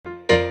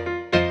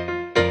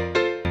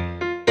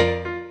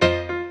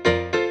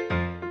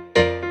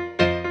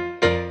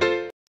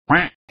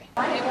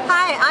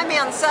I'm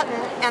Ann Sutton,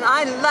 and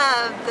I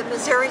love the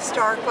Missouri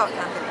Star Quilt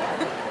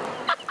Company.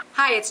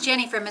 Hi, it's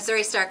Jenny from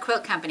Missouri Star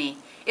Quilt Company.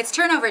 It's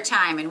turnover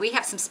time, and we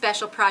have some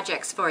special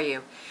projects for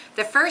you.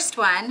 The first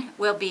one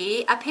will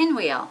be a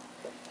pinwheel.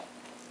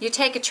 You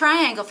take a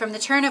triangle from the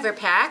turnover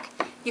pack.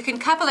 You can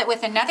couple it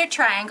with another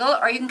triangle,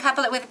 or you can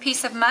couple it with a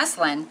piece of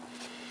muslin.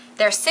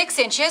 They're 6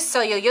 inches,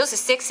 so you'll use a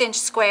 6-inch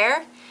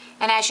square.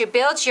 And as you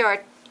build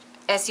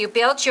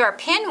your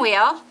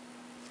pinwheel,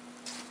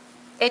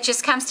 it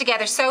just comes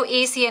together so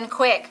easy and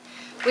quick.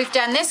 We've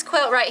done this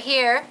quilt right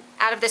here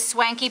out of the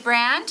Swanky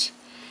brand,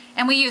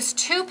 and we used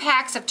 2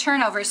 packs of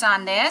turnovers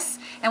on this,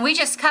 and we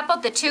just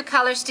coupled the 2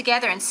 colors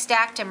together and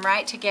stacked them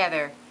right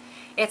together.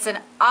 It's an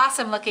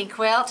awesome looking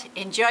quilt.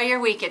 Enjoy your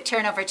week at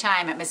turnover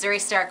time at Missouri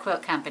Star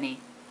Quilt Company.